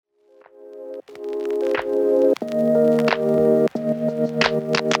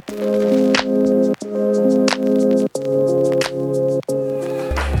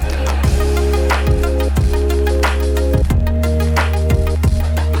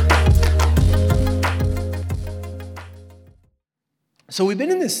So we've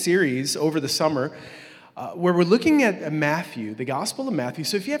been in this series over the summer where we're looking at Matthew, the Gospel of Matthew.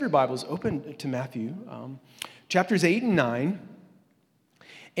 So if you have your Bibles, open to Matthew, chapters 8 and 9.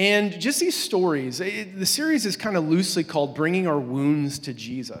 And just these stories, the series is kind of loosely called Bringing Our Wounds to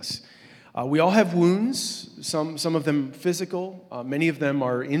Jesus. We all have wounds, some of them physical, many of them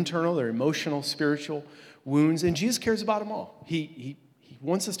are internal, they're emotional, spiritual wounds, and Jesus cares about them all. He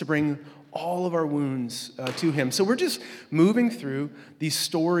wants us to bring all of our wounds to him. So we're just moving through these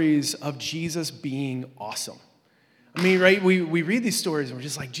stories of Jesus being awesome. I mean, right, we read these stories and we're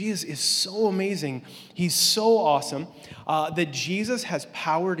just like, Jesus is so amazing. He's so awesome that Jesus has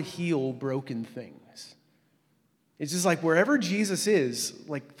power to heal broken things. It's just like wherever Jesus is,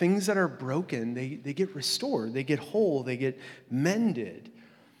 like things that are broken, they get restored, they get whole, they get mended.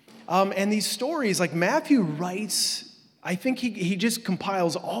 And these stories, like Matthew writes, I think he just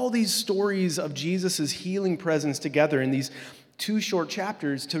compiles all these stories of Jesus' healing presence together in these 2 short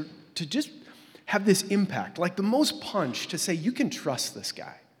chapters to just have this impact, like the most punch to say, you can trust this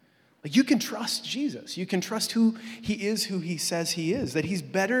guy. Like you can trust Jesus. You can trust who he is, who he says he is, that he's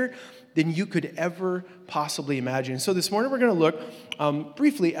better than you could ever possibly imagine. So this morning we're going to look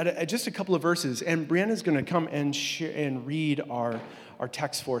briefly at just a couple of verses, and Brianna's going to come and read our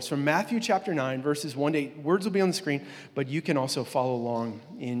text for us from Matthew chapter 9, verses 1 to 8. Words will be on the screen, but you can also follow along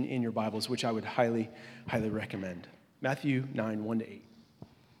in your Bibles, which I would highly, highly recommend. Matthew 9, 1 to 8.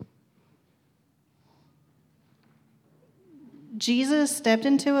 Jesus stepped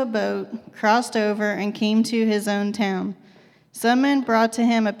into a boat, crossed over, and came to his own town. Some men brought to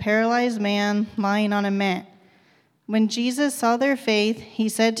him a paralyzed man lying on a mat. When Jesus saw their faith, he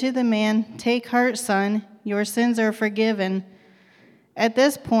said to the man, "Take heart, son, your sins are forgiven." At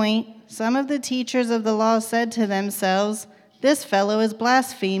this point, some of the teachers of the law said to themselves, "This fellow is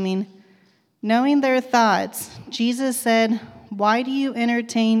blaspheming." Knowing their thoughts, Jesus said, "Why do you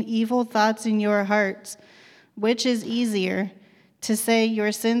entertain evil thoughts in your hearts? Which is easier, to say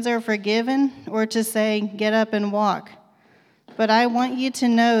your sins are forgiven, or to say get up and walk? But I want you to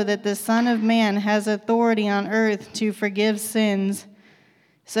know that the Son of Man has authority on earth to forgive sins."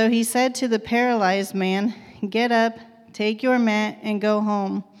 So he said to the paralyzed man, "Get up, take your mat, and go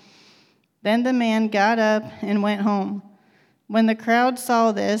home." Then the man got up and went home. When the crowd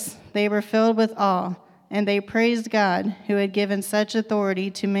saw this, they were filled with awe, and they praised God who had given such authority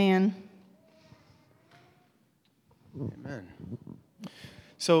to man. Amen.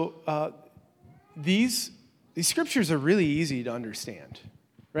 So these scriptures are really easy to understand,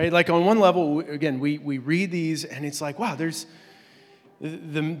 right? Like on one level, again, we read these and it's like, wow, there's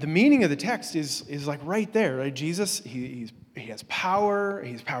the meaning of the text is like right there, right? Jesus, he has power.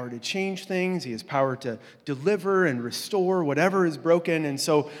 He has power to change things. He has power to deliver and restore whatever is broken. And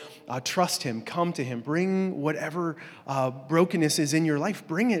so trust him, come to him, bring whatever brokenness is in your life,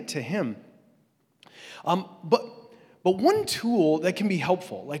 bring it to him. But one tool that can be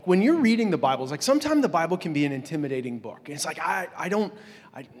helpful, like when you're reading the Bibles, like sometimes the Bible can be an intimidating book. It's like, I don't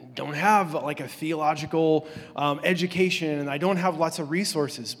have like a theological education, and I don't have lots of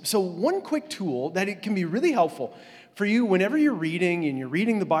resources. So one quick tool that it can be really helpful for you whenever you're reading, and you're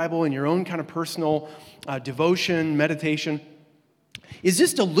reading the Bible in your own kind of personal devotion, meditation, is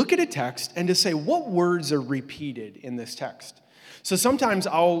just to look at a text and to say, what words are repeated in this text? So sometimes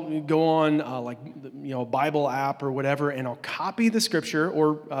I'll go on a Bible app or whatever, and I'll copy the scripture,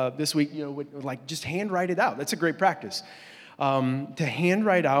 or this week, like just handwrite it out. That's a great practice, to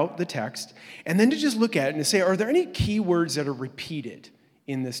handwrite out the text, and then to just look at it and to say, are there any key words that are repeated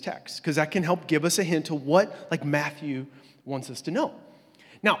in this text? Because that can help give us a hint to what like Matthew wants us to know.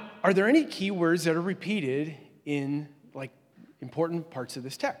 Now, are there any key words that are repeated in like important parts of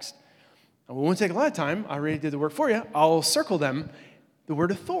this text? We won't take a lot of time. I already did the work for you. I'll circle them. The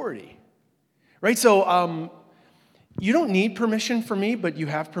word authority, right? So you don't need permission from me, but you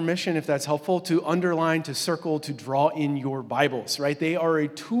have permission, if that's helpful, to underline, to circle, to draw in your Bibles, right? They are a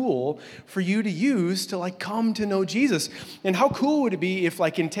tool for you to use to like come to know Jesus. And how cool would it be if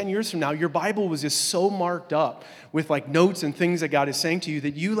like in 10 years from now, your Bible was just so marked up with like notes and things that God is saying to you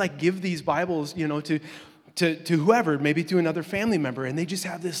that you like give these Bibles, to whoever, maybe to another family member, and they just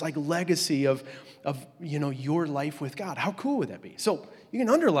have this like legacy of your life with God. How cool would that be? So you can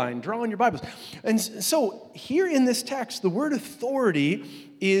underline, draw on your Bibles. And so here in this text, the word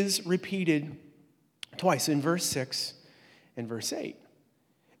authority is repeated twice in verse 6 and verse 8.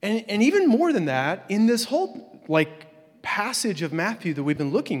 And even more than that, in this whole like passage of Matthew that we've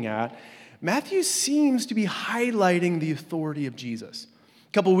been looking at, Matthew seems to be highlighting the authority of Jesus.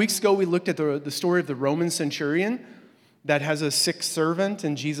 A couple of weeks ago, we looked at the story of the Roman centurion that has a sick servant,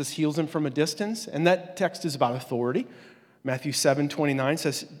 and Jesus heals him from a distance. And that text is about authority. Matthew 7:29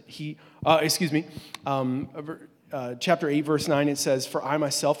 says chapter 8, verse 9, it says, "For I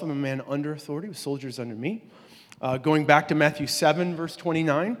myself am a man under authority with soldiers under me." Going back to Matthew 7, verse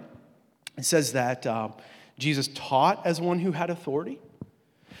 29, it says that Jesus taught as one who had authority.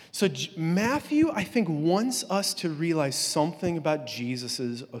 So Matthew, I think, wants us to realize something about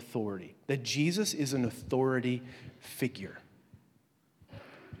Jesus' authority, that Jesus is an authority figure.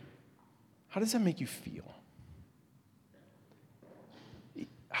 How does that make you feel?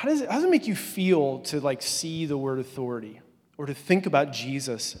 How does it make you feel to see the word authority or to think about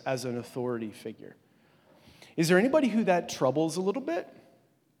Jesus as an authority figure? Is there anybody who that troubles a little bit?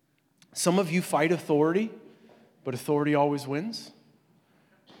 Some of you fight authority, but authority always wins.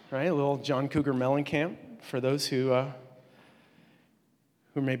 Right? A little John Cougar Mellencamp for those who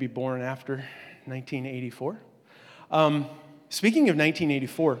may be born after 1984. Speaking of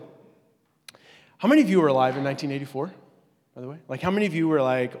 1984, how many of you were alive in 1984, by the way? How many of you were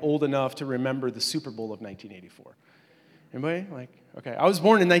old enough to remember the Super Bowl of 1984? Anybody? Okay. I was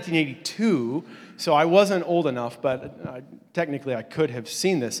born in 1982, so I wasn't old enough, but technically I could have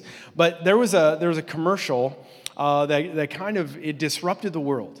seen this. But there was a commercial that kind of, it disrupted the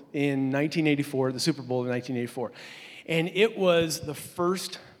world in 1984, the Super Bowl of 1984. And it was the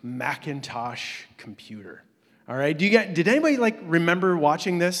first Macintosh computer. All right, did anybody remember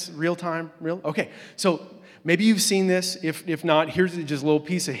watching this real time? Okay, so maybe you've seen this. If not, here's just a little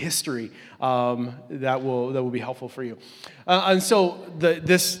piece of history that will be helpful for you. And so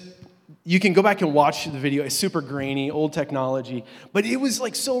you can go back and watch the video. It's super grainy, old technology, but it was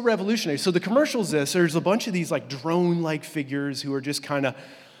so revolutionary. So the commercial's this. There's a bunch of these drone-like figures who are just kind of,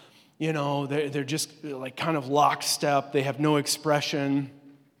 they're just kind of lockstep. They have no expression.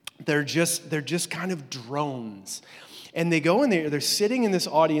 They're just kind of drones. And they go and they're sitting in this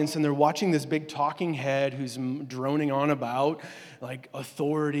audience and they're watching this big talking head who's droning on about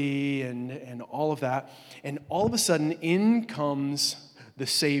authority and all of that. And all of a sudden in comes the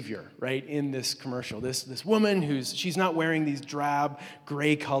Savior, right, in this commercial. This woman she's not wearing these drab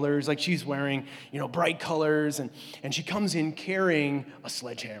gray colors, she's wearing, bright colors, and she comes in carrying a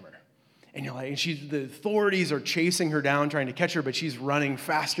sledgehammer. And the authorities are chasing her down, trying to catch her, but she's running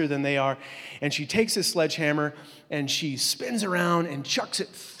faster than they are. And she takes this sledgehammer and she spins around and chucks it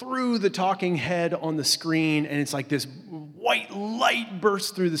through the talking head on the screen. And it's this white light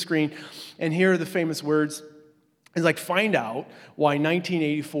bursts through the screen. And here are the famous words. It's find out why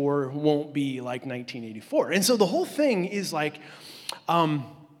 1984 won't be like 1984. And so the whole thing is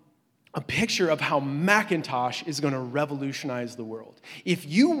a picture of how Macintosh is going to revolutionize the world. If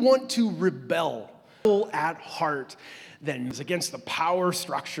you want to rebel at heart, then it's against the power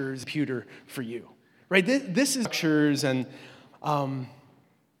structures computer for you, right? This is structures and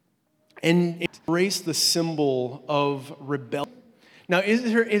embrace the symbol of rebellion. Now,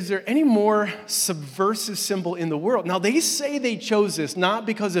 is there any more subversive symbol in the world? Now, they say they chose this not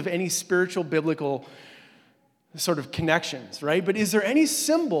because of any spiritual, biblical sort of connections, right? But is there any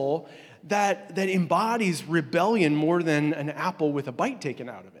symbol that embodies rebellion more than an apple with a bite taken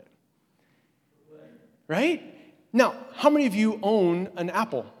out of it? Right? Now, how many of you own an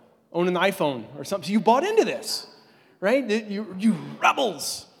Apple, own an iPhone or something? So you bought into this, right? You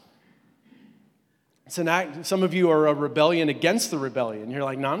rebels. It's an act. Some of you are a rebellion against the rebellion. You're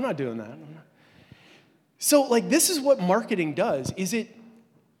no, I'm not doing that. So this is what marketing does, is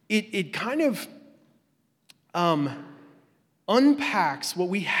it kind of unpacks what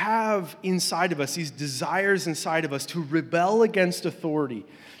we have inside of us, these desires inside of us to rebel against authority,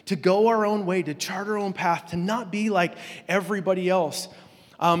 to go our own way, to chart our own path, to not be like everybody else,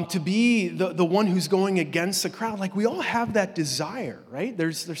 to be the one who's going against the crowd. We all have that desire, right?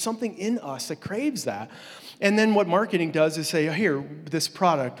 There's something in us that craves that. And then what marketing does is say, here, this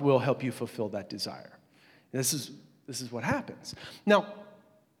product will help you fulfill that desire. This is what happens. Now,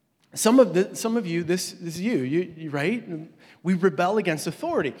 some of you, this is you, right? We rebel against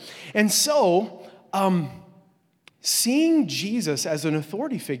authority. And so, seeing Jesus as an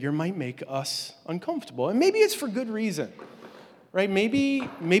authority figure might make us uncomfortable. And maybe it's for good reason, right? Maybe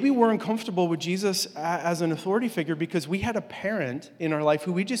we're uncomfortable with Jesus as an authority figure because we had a parent in our life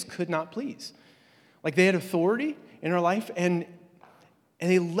who we just could not please. They had authority in our life, and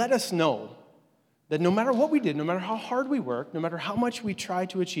they let us know that no matter what we did, no matter how hard we worked, no matter how much we tried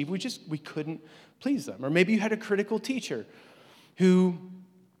to achieve, we couldn't please them. Or maybe you had a critical teacher who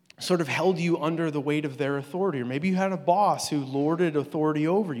sort of held you under the weight of their authority. Or maybe you had a boss who lorded authority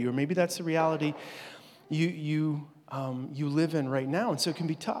over you. Or maybe that's the reality you live in right now. And so it can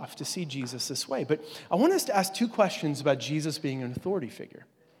be tough to see Jesus this way. But I want us to ask two questions about Jesus being an authority figure.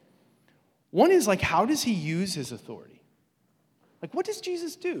 One is how does he use his authority? Like, what does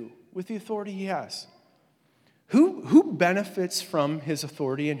Jesus do with the authority he has? Who benefits from his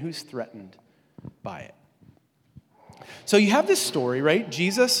authority and who's threatened by it? So you have this story, right?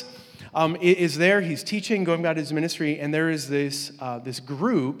 Jesus is there, he's teaching, going about his ministry, and there is this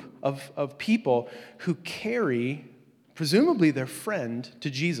group of people who carry, presumably their friend, to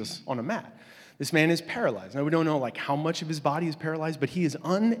Jesus on a mat. This man is paralyzed. Now, we don't know like how much of his body is paralyzed, but he is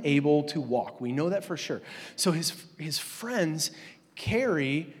unable to walk. We know that for sure. So his friends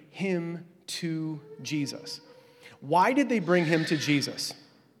carry him to Jesus. Why did they bring him to Jesus?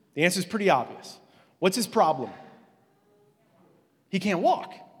 The answer is pretty obvious. What's his problem? He can't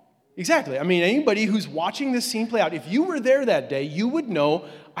walk. Exactly. I mean, anybody who's watching this scene play out, if you were there that day, you would know,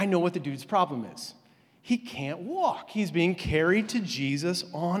 I know what the dude's problem is. He can't walk. He's being carried to Jesus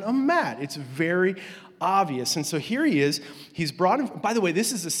on a mat. It's very obvious. And so here he is. He's brought him. By the way,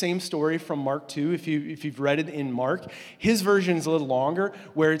 this is the same story from Mark 2, if you've read it in Mark. His version is a little longer,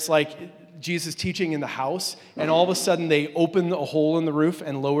 where it's like Jesus teaching in the house, and all of a sudden they open a hole in the roof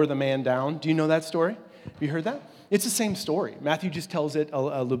and lower the man down. Do you know that story? Have you heard that? It's the same story. Matthew just tells it a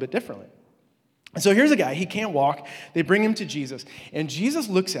little bit differently. And so here's a guy. He can't walk. They bring him to Jesus. And Jesus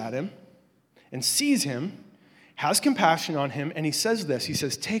looks at him and sees him, has compassion on him, and he says this. He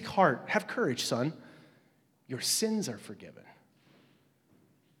says, "Take heart, have courage, son. Your sins are forgiven."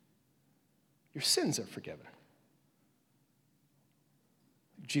 Your sins are forgiven.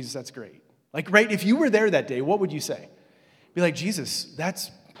 Jesus, that's great. Like, right, if you were there that day, what would you say? Be like, Jesus, that's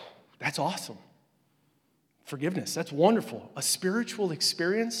awesome. Forgiveness, that's wonderful. A spiritual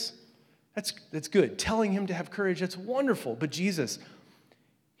experience, that's good. Telling him to have courage, that's wonderful. But Jesus,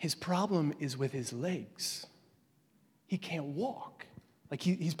 his problem is with his legs. He can't walk. Like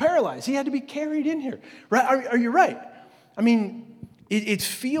he's paralyzed. He had to be carried in here. Right? Are you right? I mean, it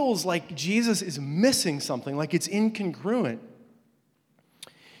feels like Jesus is missing something, like it's incongruent.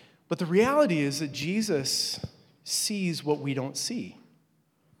 But the reality is that Jesus sees what we don't see.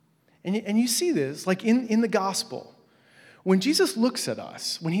 And you see this, like in the gospel. When Jesus looks at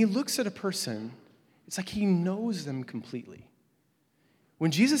us, when he looks at a person, it's like he knows them completely. When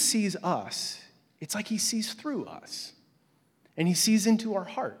Jesus sees us, it's like he sees through us. And he sees into our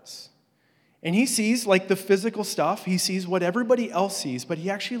hearts. And he sees like the physical stuff. He sees what everybody else sees, but he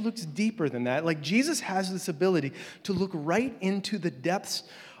actually looks deeper than that. Like Jesus has this ability to look right into the depths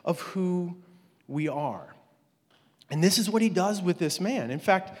of who we are. And this is what he does with this man. In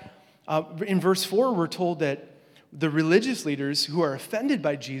fact, in verse 4, we're told that the religious leaders who are offended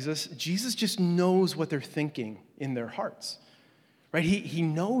by Jesus, Jesus just knows what they're thinking in their hearts. Right? He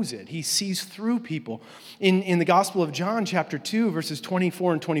knows it. He sees through people. In the Gospel of John, chapter 2, verses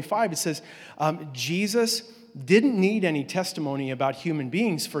 24 and 25, it says, Jesus didn't need any testimony about human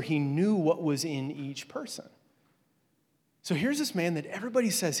beings, for he knew what was in each person. So here's this man that everybody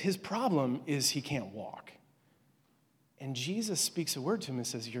says his problem is he can't walk. And Jesus speaks a word to him and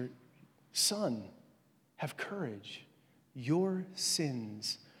says, your son, have courage. Your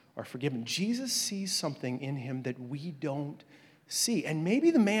sins are forgiven. Jesus sees something in him that we don't see. And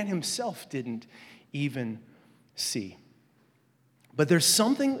maybe the man himself didn't even see. But there's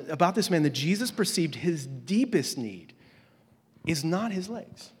something about this man that Jesus perceived his deepest need is not his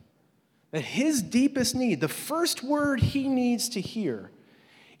legs. That his deepest need, the first word he needs to hear,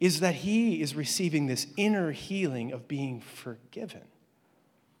 is that he is receiving this inner healing of being forgiven.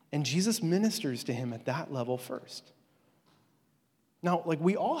 And Jesus ministers to him at that level first. Now, like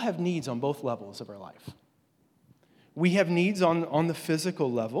we all have needs on both levels of our life. We have needs on the physical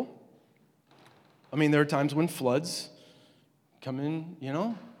level. I mean, there are times when floods come in,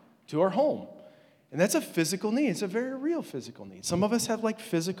 to our home. And that's a physical need. It's a very real physical need. Some of us have like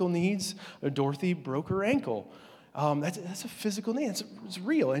physical needs. Dorothy broke her ankle. That's a physical need. It's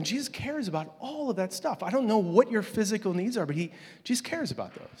real. And Jesus cares about all of that stuff. I don't know what your physical needs are, but Jesus cares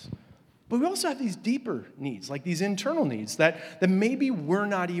about those. But we also have these deeper needs, like these internal needs that maybe we're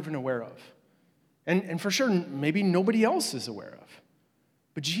not even aware of. And for sure, maybe nobody else is aware of.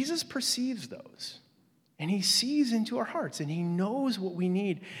 But Jesus perceives those. And he sees into our hearts. And he knows what we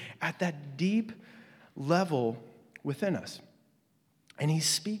need at that deep level within us. And he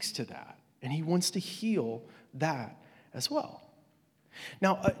speaks to that. And he wants to heal that as well.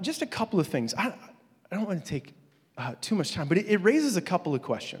 Now, just a couple of things. I don't want to take too much time, but it raises a couple of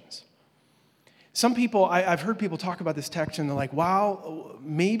questions. Some people, I've heard people talk about this text, and they're like, wow,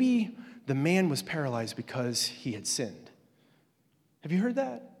 maybe the man was paralyzed because he had sinned. Have you heard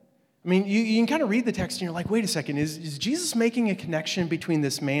that? I mean, you can kind of read the text, and you're like, wait a second, is Jesus making a connection between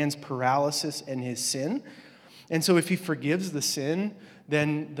this man's paralysis and his sin? And so if he forgives the sin,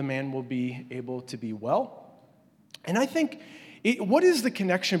 then the man will be able to be well? And I think What is the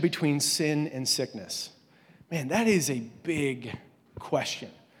connection between sin and sickness? Man, that is a big question.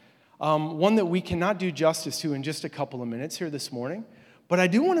 One that we cannot do justice to in just a couple of minutes here this morning. But I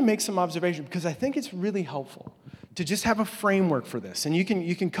do want to make some observations because I think it's really helpful to just have a framework for this. And you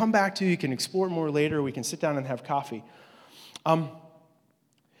can come back to, you can explore it more later, we can sit down and have coffee.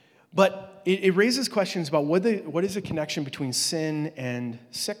 But it raises questions about what is the connection between sin and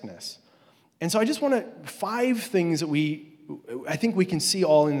sickness. And so I just want to, 5 things that I think we can see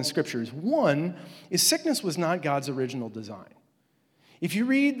all in the scriptures. One is sickness was not God's original design. If you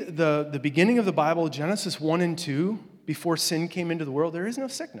read the beginning of the Bible, Genesis 1 and 2, before sin came into the world, there is no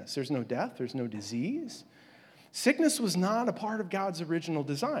sickness. There's no death. There's no disease. Sickness was not a part of God's original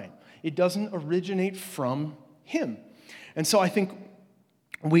design. It doesn't originate from him. And so I think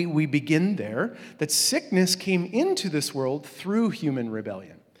we begin there, that sickness came into this world through human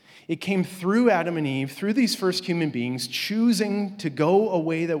rebellion. It came through Adam and Eve, through these first human beings choosing to go a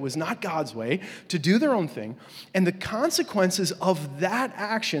way that was not God's way, to do their own thing. And the consequences of that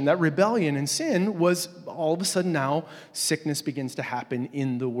action, that rebellion and sin, was all of a sudden now sickness begins to happen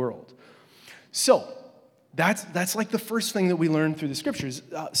in the world. So that's like the first thing that we learn through the scriptures.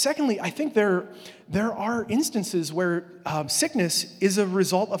 Secondly, I think there are instances where sickness is a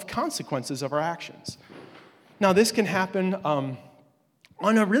result of consequences of our actions. Now, this can happen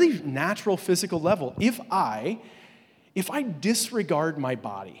on a really natural physical level. If I disregard my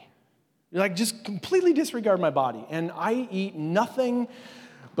body, like just completely disregard my body, and I eat nothing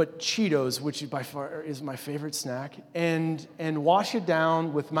but Cheetos, which by far is my favorite snack, and wash it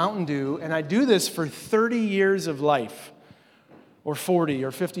down with Mountain Dew, and I do this for 30 years of life, or 40 or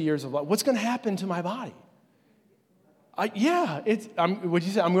 50 years of life, what's going to happen to my body? What'd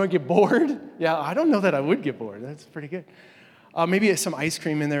you say? I'm going to get bored? Yeah, I don't know that I would get bored. That's pretty good. Maybe some ice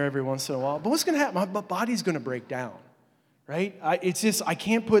cream in there every once in a while. But what's going to happen? My body's going to break down, right? I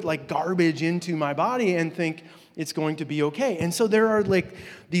can't put like garbage into my body and think it's going to be okay. And so there are like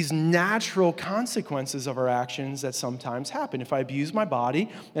these natural consequences of our actions that sometimes happen. If I abuse my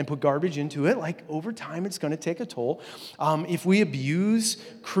body and put garbage into it, like over time it's going to take a toll. If we abuse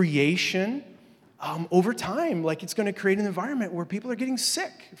creation, over time, like it's going to create an environment where people are getting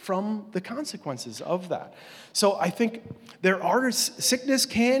sick from the consequences of that. So I think sickness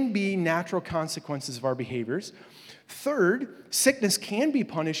can be natural consequences of our behaviors. Third, sickness can be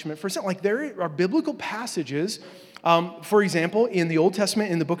punishment for sin. Like there are biblical passages, for example, in the Old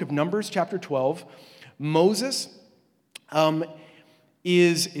Testament, in the book of Numbers, chapter 12, Moses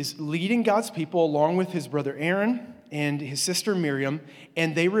is leading God's people along with his brother Aaron and his sister Miriam,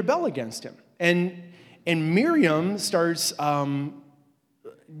 and they rebel against him. And Miriam starts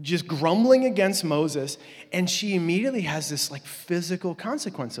just grumbling against Moses, and she immediately has this like physical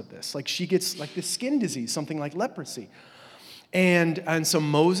consequence of this. Like she gets like this skin disease, something like leprosy. And so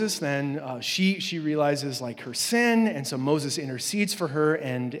Moses then, she realizes like her sin, and so Moses intercedes for her,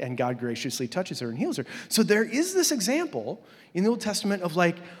 and God graciously touches her and heals her. So there is this example in the Old Testament of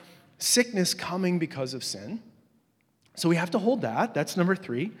like sickness coming because of sin. So we have to hold that. That's number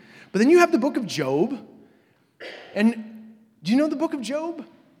 3. But then you have the book of Job. And do you know the book of Job?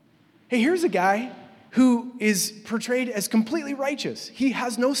 Hey, here's a guy who is portrayed as completely righteous. He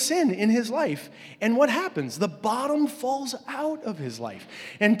has no sin in his life. And what happens? The bottom falls out of his life.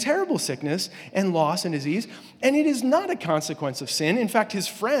 And terrible sickness and loss and disease. And it is not a consequence of sin. In fact, his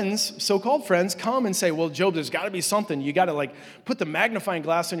friends, so-called friends, come and say, well, Job, there's got to be something. You got to like put the magnifying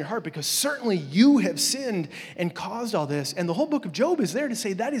glass on your heart because certainly you have sinned and caused all this. And the whole book of Job is there to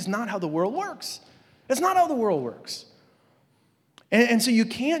say that is not how the world works. That's not how the world works. And so you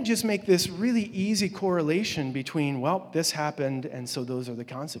can't just make this really easy correlation between, well, this happened, and so those are the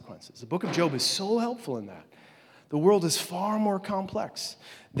consequences. The book of Job is so helpful in that. The world is far more complex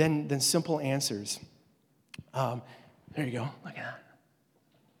than simple answers. There you go. Look at that.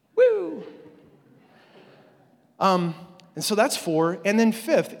 Woo! And so that's 4. And then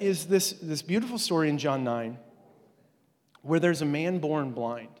 5th is this beautiful story in John 9 where there's a man born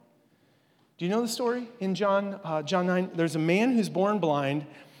blind. Do you know the story in John 9? There's a man who's born blind,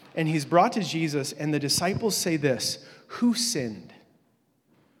 and he's brought to Jesus, and the disciples say this, who sinned?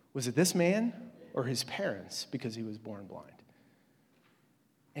 Was it this man or his parents because he was born blind?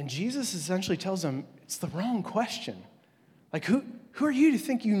 And Jesus essentially tells them, it's the wrong question. Like, who are you to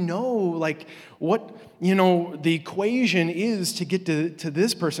think you know, like, what, the equation is to get to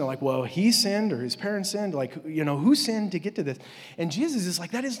this person? Like, well, he sinned or his parents sinned. Like, who sinned to get to this? And Jesus is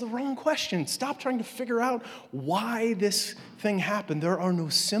like, that is the wrong question. Stop trying to figure out why this thing happened. There are no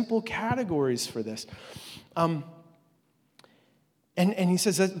simple categories for this. And he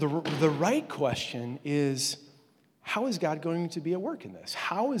says that the right question is, how is God going to be at work in this?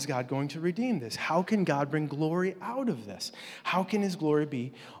 How is God going to redeem this? How can God bring glory out of this? How can his glory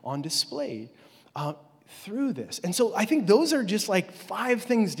be on display through this? And so I think those are just like 5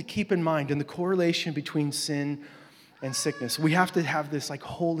 things to keep in mind in the correlation between sin and sickness. We have to have this like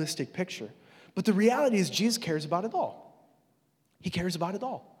holistic picture. But the reality is Jesus cares about it all. He cares about it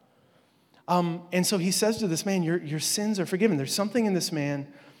all. And so he says to this man, your sins are forgiven. There's something in this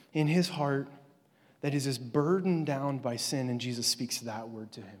man, in his heart, that is just burdened down by sin, and Jesus speaks that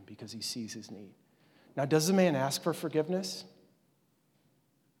word to him because he sees his need. Now, does the man ask for forgiveness?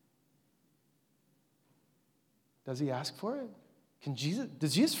 Does he ask for it?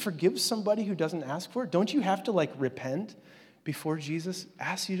 Does Jesus forgive somebody who doesn't ask for it? Don't you have to like repent before Jesus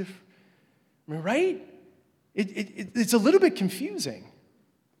asks you to? I mean, right? It's a little bit confusing.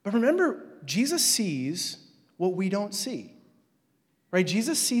 But remember, Jesus sees what we don't see. Right?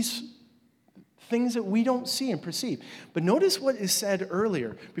 Jesus sees things that we don't see and perceive. But notice what is said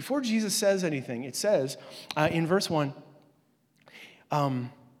earlier. Before Jesus says anything, it says in verse 1,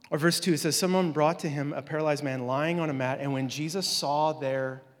 or verse 2, it says, someone brought to him a paralyzed man lying on a mat, and when Jesus saw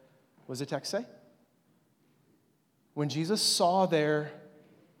their, what does the text say? When Jesus saw their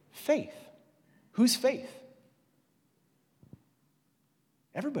faith. Whose faith?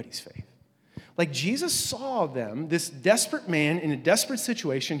 Everybody's faith. Like Jesus saw them, this desperate man in a desperate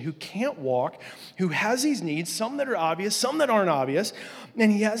situation who can't walk, who has these needs, some that are obvious, some that aren't obvious,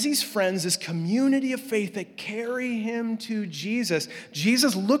 and he has these friends, this community of faith that carry him to Jesus.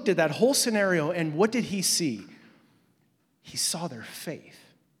 Jesus looked at that whole scenario, and what did he see? He saw their faith.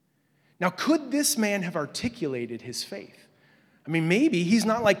 Now, could this man have articulated his faith? I mean, maybe he's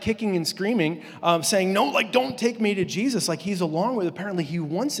not like kicking and screaming, saying, no, like, don't take me to Jesus. Like he's along with it. Apparently he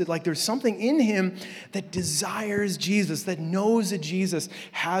wants it. Like there's something in him that desires Jesus, that knows that Jesus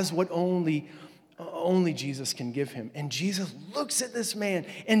has what only Jesus can give him. And Jesus looks at this man,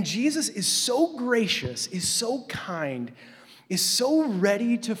 and Jesus is so gracious, is so kind, is so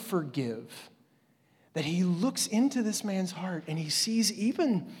ready to forgive, that he looks into this man's heart and he sees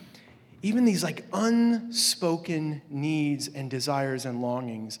even these like unspoken needs and desires and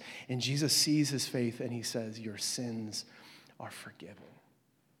longings. And Jesus sees his faith and he says, your sins are forgiven.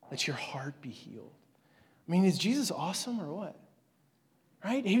 Let your heart be healed. I mean, is Jesus awesome or what?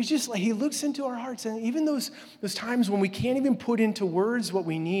 Right? He was just like, he looks into our hearts, and even those times when we can't even put into words what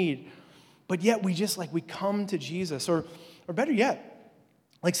we need, but yet we just like, we come to Jesus, or better yet,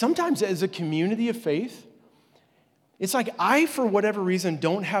 like sometimes as a community of faith, it's like I, for whatever reason,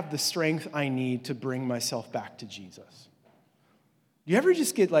 don't have the strength I need to bring myself back to Jesus. You ever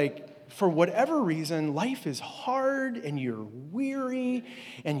just get like, for whatever reason, life is hard and you're weary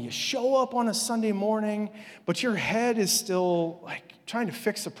and you show up on a Sunday morning, but your head is still like trying to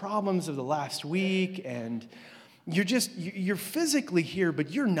fix the problems of the last week, and you're physically here, but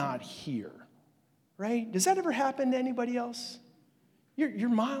you're not here, right? Does that ever happen to anybody else? You're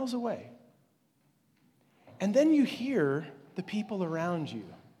miles away. And then you hear the people around you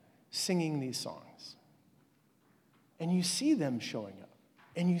singing these songs. And you see them showing up.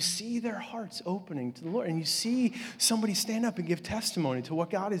 And you see their hearts opening to the Lord. And you see somebody stand up and give testimony to what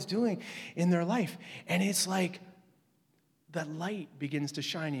God is doing in their life. And it's like that light begins to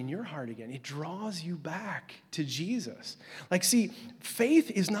shine in your heart again. It draws you back to Jesus. Like, see, faith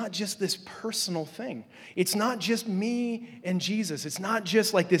is not just this personal thing. It's not just me and Jesus. It's not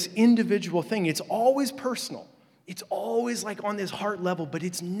just like this individual thing. It's always personal. It's always like on this heart level, but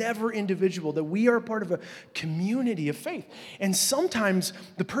it's never individual, that we are a part of a community of faith. And sometimes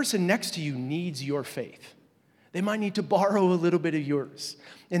the person next to you needs your faith. They might need to borrow a little bit of yours.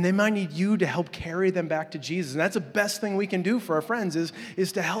 And they might need you to help carry them back to Jesus. And that's the best thing we can do for our friends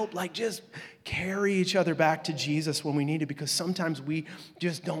is to help like just carry each other back to Jesus when we need it, because sometimes we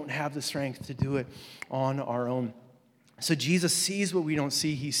just don't have the strength to do it on our own. So Jesus sees what we don't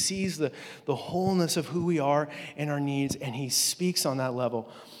see. He sees the wholeness of who we are and our needs, and he speaks on that level.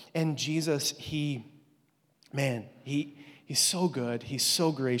 And Jesus, he's so good. He's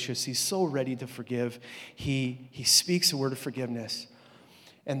so gracious. He's so ready to forgive. He speaks a word of forgiveness.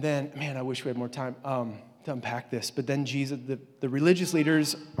 And then, man, I wish we had more time to unpack this. But then Jesus, the religious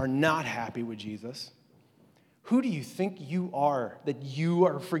leaders are not happy with Jesus. Who do you think you are that you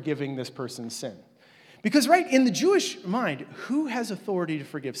are forgiving this person's sin? Because, right, in the Jewish mind, who has authority to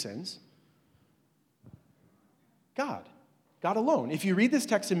forgive sins? God. God alone. If you read this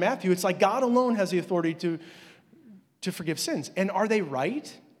text in Matthew, it's like God alone has the authority to forgive sins. And are they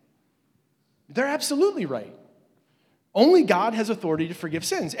right? They're absolutely right. Only God has authority to forgive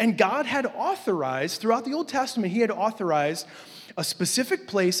sins. And God had authorized, throughout the Old Testament, he had authorized a specific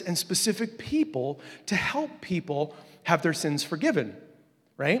place and specific people to help people have their sins forgiven,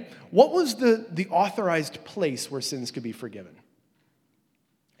 right? What was the authorized place where sins could be forgiven?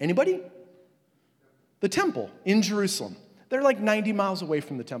 Anybody? The temple in Jerusalem. They're like 90 miles away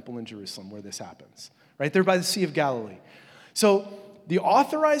from the temple in Jerusalem where this happens, right? They're by the Sea of Galilee. So the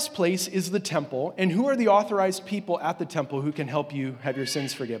authorized place is the temple, and who are the authorized people at the temple who can help you have your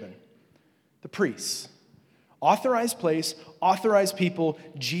sins forgiven? The priests. Authorized place, authorized people.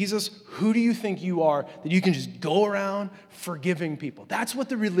 Jesus, who do you think you are that you can just go around forgiving people? That's what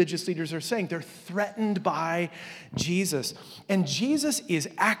the religious leaders are saying. They're threatened by Jesus. And Jesus is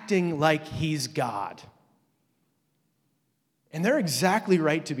acting like he's God. And they're exactly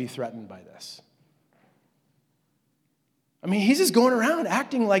right to be threatened by this. I mean, he's just going around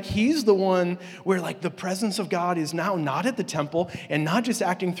acting like he's the one where like the presence of God is now not at the temple and not just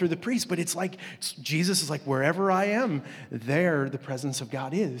acting through the priest, but it's like Jesus is like, wherever I am, there the presence of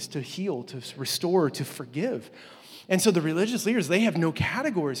God is to heal, to restore, to forgive. And so the religious leaders, they have no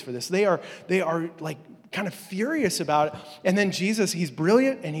categories for this. They are like kind of furious about it. And then Jesus, he's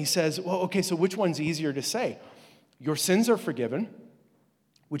brilliant, and he says, well, okay, so which one's easier to say? Your sins are forgiven,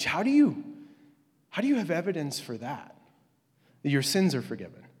 which how do you have evidence for that? That your sins are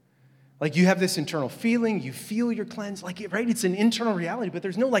forgiven. Like you have this internal feeling, you feel you're cleansed, like, right? It's an internal reality, but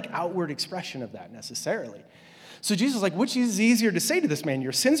there's no like outward expression of that necessarily. So Jesus is like, which is easier to say to this man,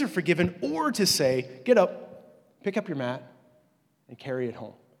 your sins are forgiven, or to say, get up, pick up your mat, and carry it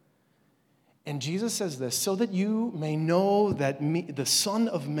home. And Jesus says this, so that you may know that the Son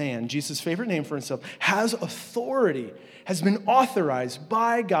of Man, Jesus' favorite name for himself, has authority, has been authorized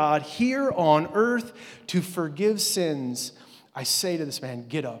by God here on earth to forgive sins. I say to this man,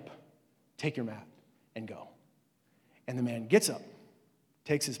 get up, take your mat, and go. And the man gets up,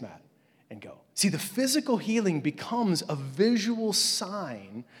 takes his mat, and go. See, the physical healing becomes a visual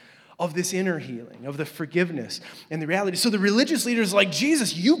sign of this inner healing, of the forgiveness and the reality. So the religious leaders are like,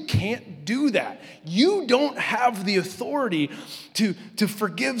 Jesus, you can't do that. You don't have the authority to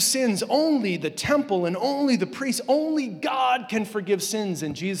forgive sins. Only the temple and only the priest, only God can forgive sins.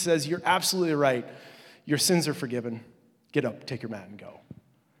 And Jesus says, you're absolutely right. Your sins are forgiven. Get up, take your mat, and go.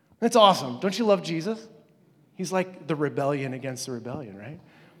 That's awesome. Don't you love Jesus? He's like the rebellion against the rebellion, right?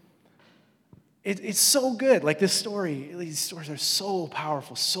 It's so good. Like this story, these stories are so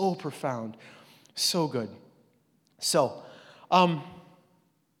powerful, so profound, so good. So, does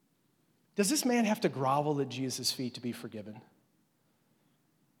this man have to grovel at Jesus' feet to be forgiven?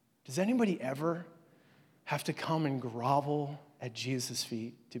 Does anybody ever have to come and grovel at Jesus'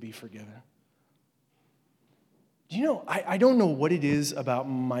 feet to be forgiven? Do you know, I don't know what it is about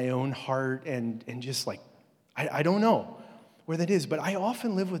my own heart and just like, I don't know where that is, but I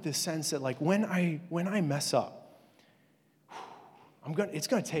often live with this sense that like when I mess up, it's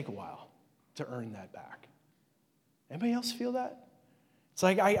going to take a while to earn that back. Anybody else feel that? It's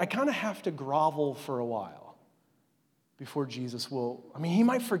like I kind of have to grovel for a while before Jesus will, he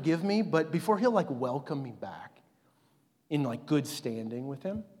might forgive me, but before he'll like welcome me back in like good standing with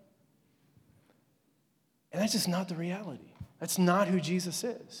him. And that's just not the reality. That's not who Jesus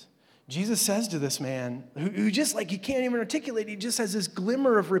is. Jesus says to this man, who just like, he can't even articulate, he just has this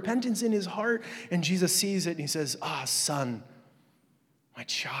glimmer of repentance in his heart, and Jesus sees it and he says, son, my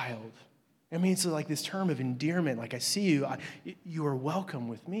child. It's like this term of endearment, like I see you, you are welcome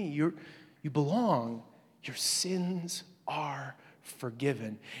with me, you belong, your sins are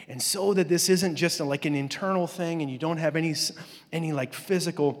forgiven. And so that this isn't just like an internal thing and you don't have any like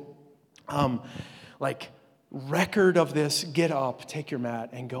physical record of this, get up, take your mat,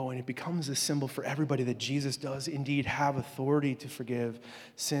 and go. And it becomes a symbol for everybody that Jesus does indeed have authority to forgive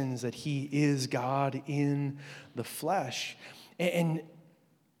sins, that he is God in the flesh. And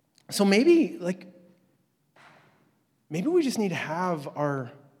so maybe we just need to have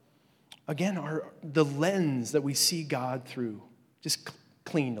the lens that we see God through just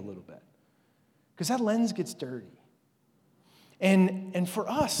cleaned a little bit. Because that lens gets dirty. And for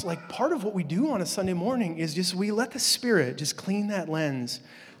us, like part of what we do on a Sunday morning is just we let the Spirit just clean that lens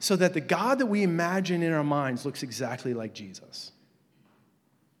so that the God that we imagine in our minds looks exactly like Jesus.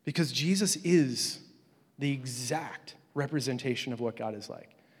 Because Jesus is the exact representation of what God is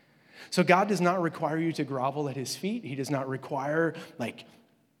like. So God does not require you to grovel at his feet. He does not require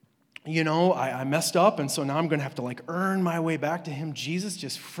I messed up and so now I'm going to have to earn my way back to him. Jesus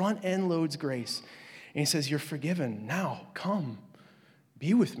just front end loads grace. And he says, you're forgiven. Now, come,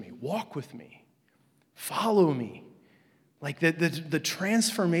 be with me, walk with me, follow me, Like the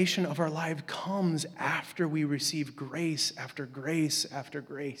transformation of our life comes after we receive grace after grace after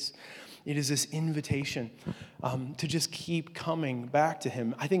grace. It is this invitation to just keep coming back to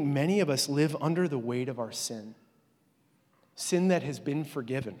him. I think many of us live under the weight of our sin. Sin that has been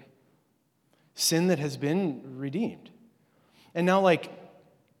forgiven. Sin that has been redeemed. And now,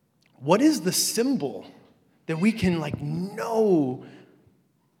 what is the symbol that we can, know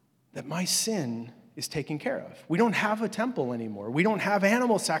that my sin is taken care of? We don't have a temple anymore. We don't have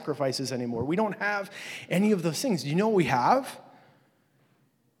animal sacrifices anymore. We don't have any of those things. Do you know what we have?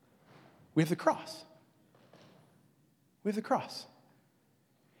 We have the cross. We have the cross.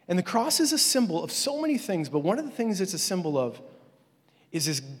 And the cross is a symbol of so many things, but one of the things it's a symbol of is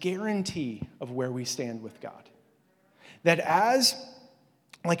this guarantee of where we stand with God. That as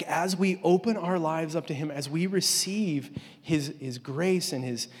we open our lives up to him, as we receive his grace and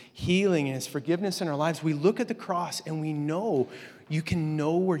his healing and his forgiveness in our lives, we look at the cross and we know, you can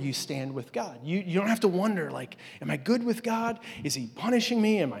know where you stand with God. You don't have to wonder, am I good with God? Is he punishing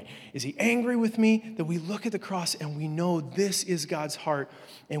me? Is he angry with me? That we look at the cross and we know this is God's heart,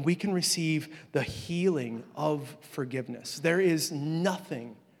 and we can receive the healing of forgiveness. There is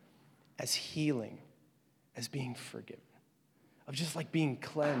nothing as healing as being forgiven, of just being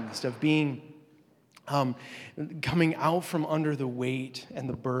cleansed, of being coming out from under the weight and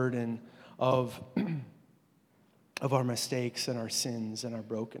the burden of our mistakes and our sins and our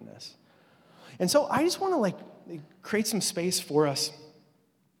brokenness. And so I just want to create some space for us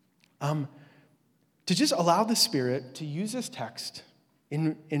to just allow the Spirit to use this text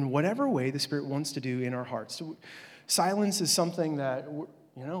in whatever way the Spirit wants to do in our hearts. So silence is something that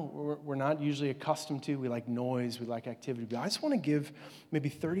we're not usually accustomed to. We like noise, we like activity. But I just want to give maybe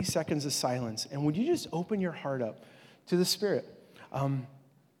 30 seconds of silence. And would you just open your heart up to the Spirit?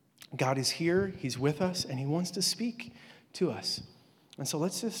 God is here, he's with us, and he wants to speak to us. And so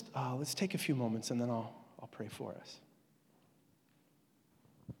let's take a few moments, and then I'll pray for us.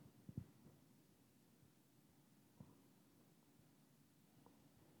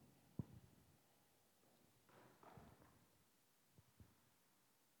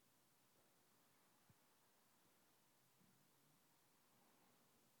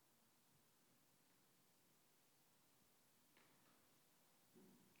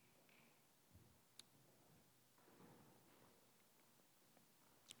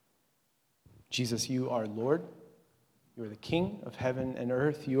 Jesus, you are Lord. You are the King of heaven and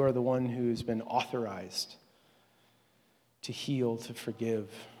earth. You are the one who's been authorized to heal, to forgive,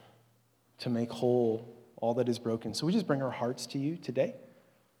 to make whole all that is broken. So we just bring our hearts to you today.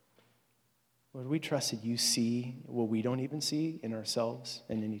 Lord, we trust that you see what we don't even see in ourselves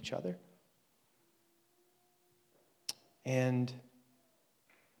and in each other. And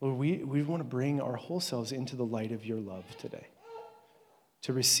Lord, we want to bring our whole selves into the light of your love today,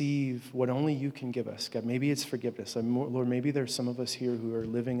 to receive what only you can give us. God, maybe it's forgiveness. Lord, maybe there's some of us here who are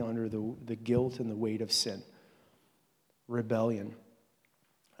living under the guilt and the weight of sin, rebellion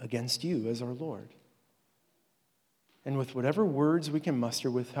against you as our Lord. And with whatever words we can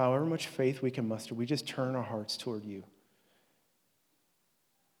muster, with however much faith we can muster, we just turn our hearts toward you.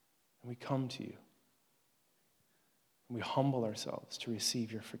 And we come to you. And we humble ourselves to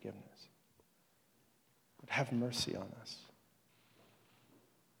receive your forgiveness. Lord, have mercy on us.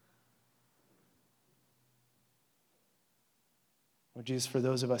 Lord Jesus, for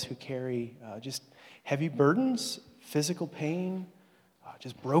those of us who carry just heavy burdens, physical pain,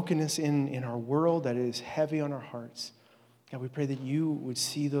 just brokenness in our world that is heavy on our hearts, God, we pray that you would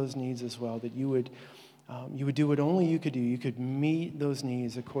see those needs as well, that you would do what only you could do. You could meet those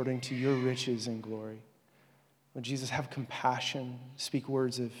needs according to your riches and glory. Lord Jesus, have compassion, speak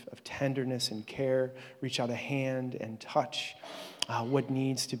words of tenderness and care, reach out a hand and touch what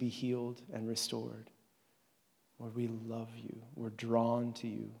needs to be healed and restored. Lord, we love you. We're drawn to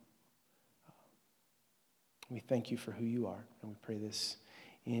you. We thank you for who you are, and we pray this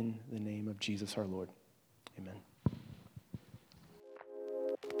in the name of Jesus our Lord. Amen.